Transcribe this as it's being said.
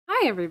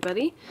Hi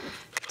everybody!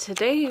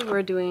 Today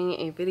we're doing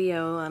a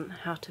video on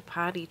how to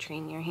potty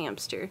train your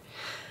hamster.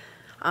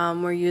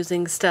 We're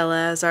using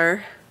Stella as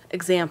our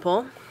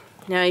example.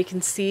 Now you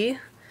can see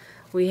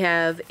we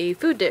have a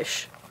food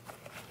dish.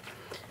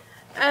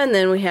 And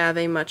then we have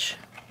a much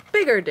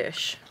bigger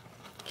dish.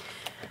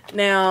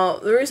 Now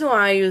the reason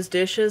why I use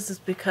dishes is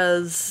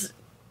because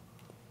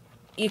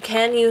you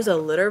can use a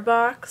litter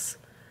box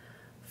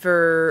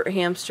for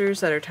hamsters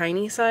that are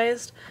tiny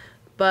sized,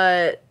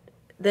 but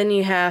then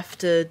you have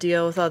to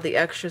deal with all the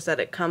extras that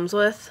it comes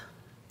with,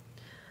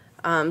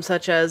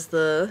 such as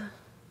the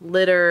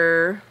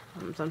litter,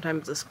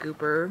 sometimes the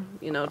scooper,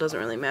 it doesn't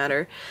really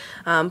matter.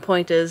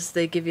 Point is,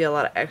 they give you a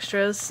lot of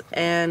extras,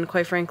 and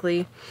quite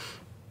frankly,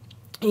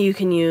 you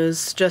can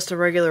use just a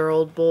regular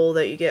old bowl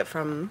that you get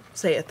from,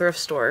 say, a thrift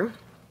store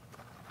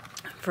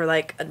for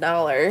like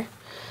 $1,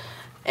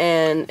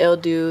 and it'll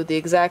do the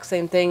exact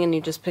same thing, and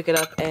you just pick it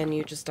up and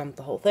you just dump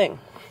the whole thing.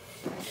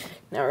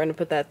 Now we're going to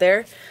put that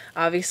there.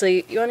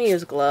 Obviously, you want to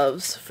use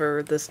gloves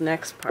for this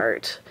next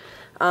part.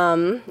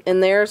 And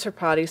there's her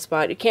potty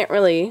spot. You can't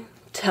really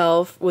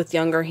tell with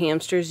younger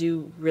hamsters.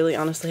 You really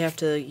honestly have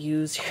to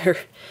use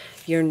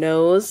your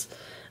nose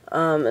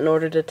in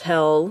order to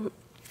tell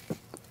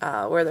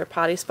where their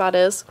potty spot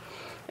is.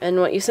 And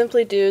what you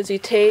simply do is you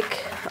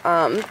take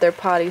their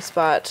potty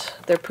spot,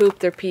 their poop,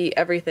 their pee,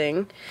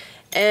 everything,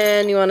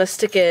 and you want to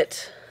stick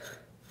it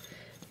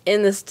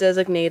in this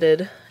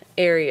designated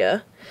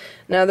area.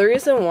 Now the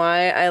reason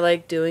why I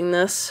like doing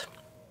this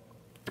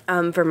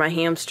for my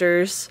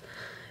hamsters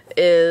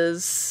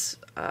is,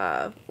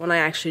 when I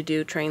actually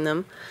do train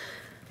them,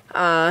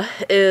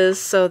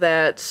 is so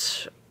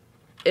that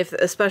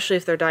especially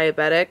if they're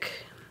diabetic,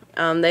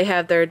 they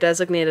have their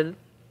designated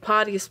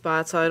potty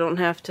spot, so I don't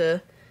have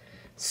to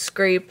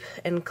scrape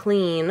and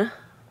clean.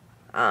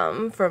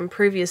 From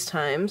previous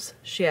times,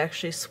 she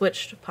actually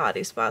switched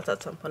potty spots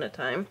at some point in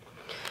time.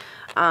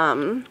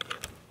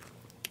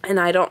 And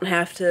I don't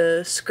have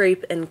to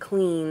scrape and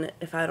clean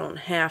if I don't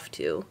have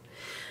to.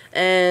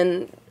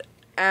 And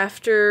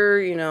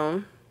after,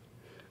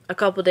 a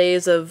couple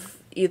days of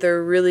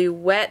either really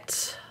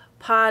wet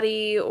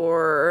potty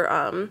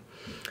or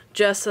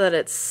just so that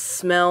it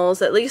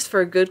smells, at least for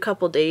a good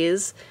couple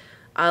days,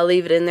 I'll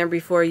leave it in there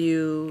before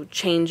you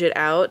change it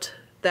out.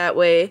 That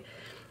way,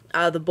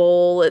 the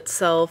bowl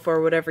itself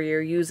or whatever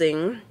you're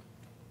using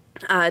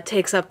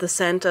takes up the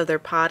scent of their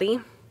potty,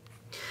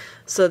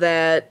 so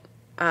that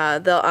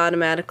they'll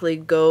automatically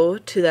go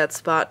to that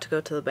spot to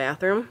go to the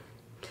bathroom,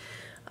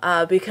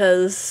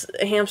 because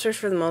hamsters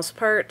for the most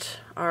part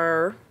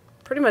are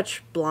pretty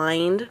much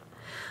blind,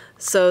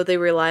 so they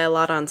rely a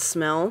lot on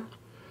smell.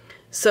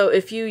 So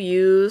if you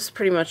use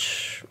pretty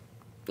much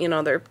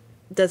their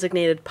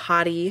designated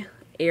potty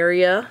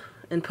area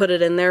and put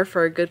it in there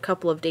for a good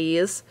couple of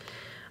days,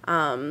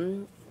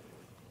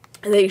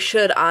 they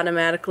should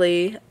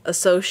automatically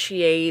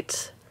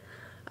associate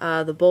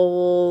the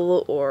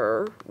bowl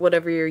or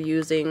whatever you're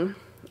using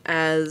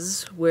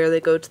as where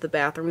they go to the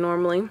bathroom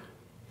normally.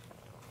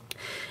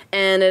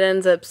 And it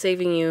ends up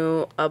saving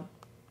you a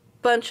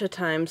bunch of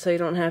time, so you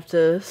don't have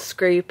to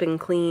scrape and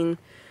clean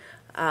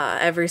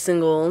every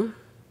single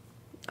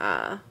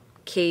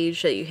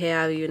cage that you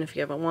have. Even if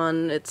you have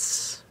one,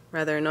 it's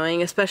rather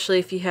annoying, especially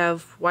if you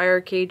have wire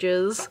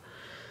cages.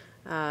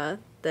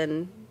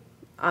 Then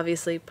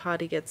obviously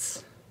potty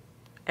gets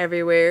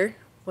everywhere,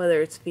 whether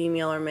it's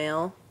female or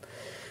male.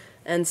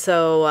 And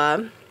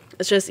so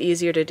it's just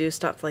easier to do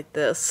stuff like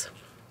this.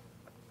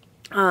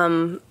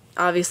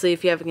 Obviously,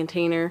 if you have a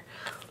container,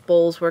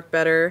 bowls work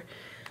better.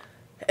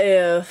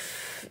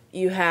 If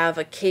you have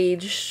a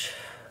cage,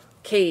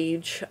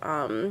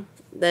 then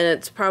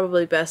it's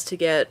probably best to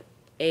get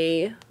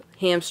a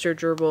hamster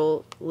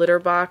gerbil litter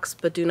box,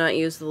 but do not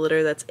use the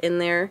litter that's in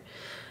there,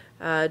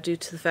 due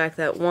to the fact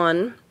that,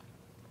 one,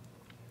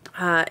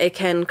 it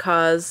can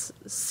cause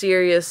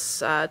serious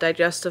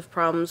digestive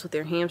problems with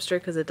your hamster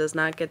because it does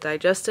not get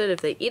digested if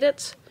they eat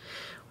it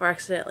or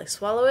accidentally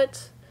swallow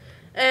it.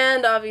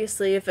 And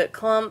obviously if it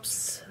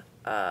clumps,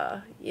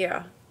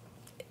 yeah,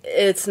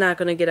 it's not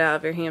going to get out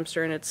of your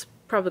hamster and it's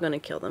probably going to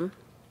kill them.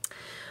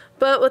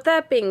 But with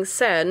that being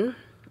said,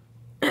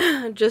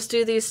 just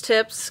do these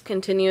tips,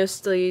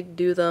 continuously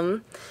do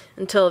them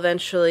until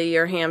eventually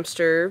your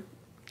hamster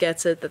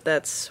gets it that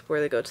that's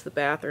where they go to the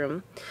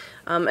bathroom.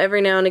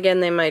 Every now and again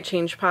they might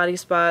change potty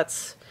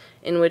spots,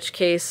 in which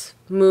case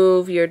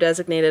move your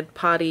designated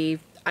potty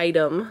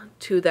item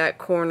to that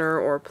corner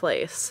or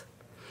place.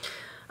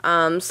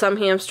 Some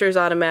hamsters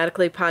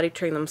automatically potty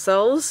train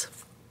themselves,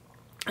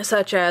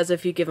 such as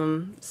if you give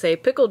them, say,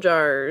 pickle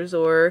jars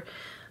or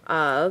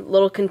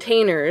little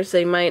containers,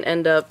 they might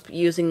end up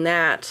using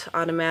that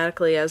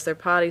automatically as their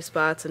potty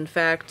spots. In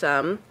fact,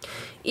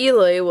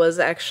 Eloy was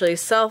actually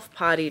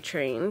self-potty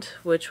trained,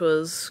 which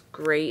was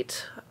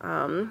great.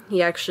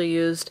 He actually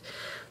used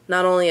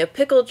not only a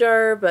pickle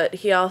jar, but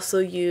he also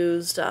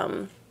used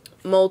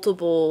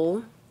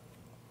multiple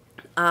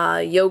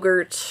empty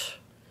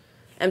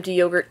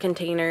yogurt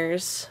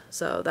containers,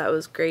 so that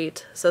was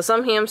great. So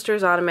some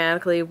hamsters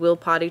automatically will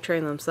potty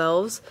train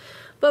themselves,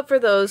 But for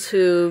those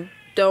who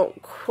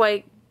don't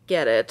quite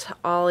get it,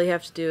 all you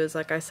have to do is,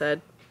 like I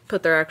said,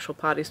 put their actual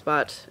potty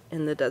spot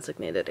in the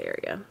designated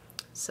area.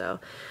 So,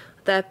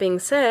 with that being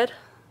said,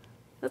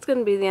 that's going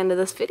to be the end of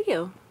this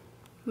video.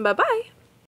 Bye-bye!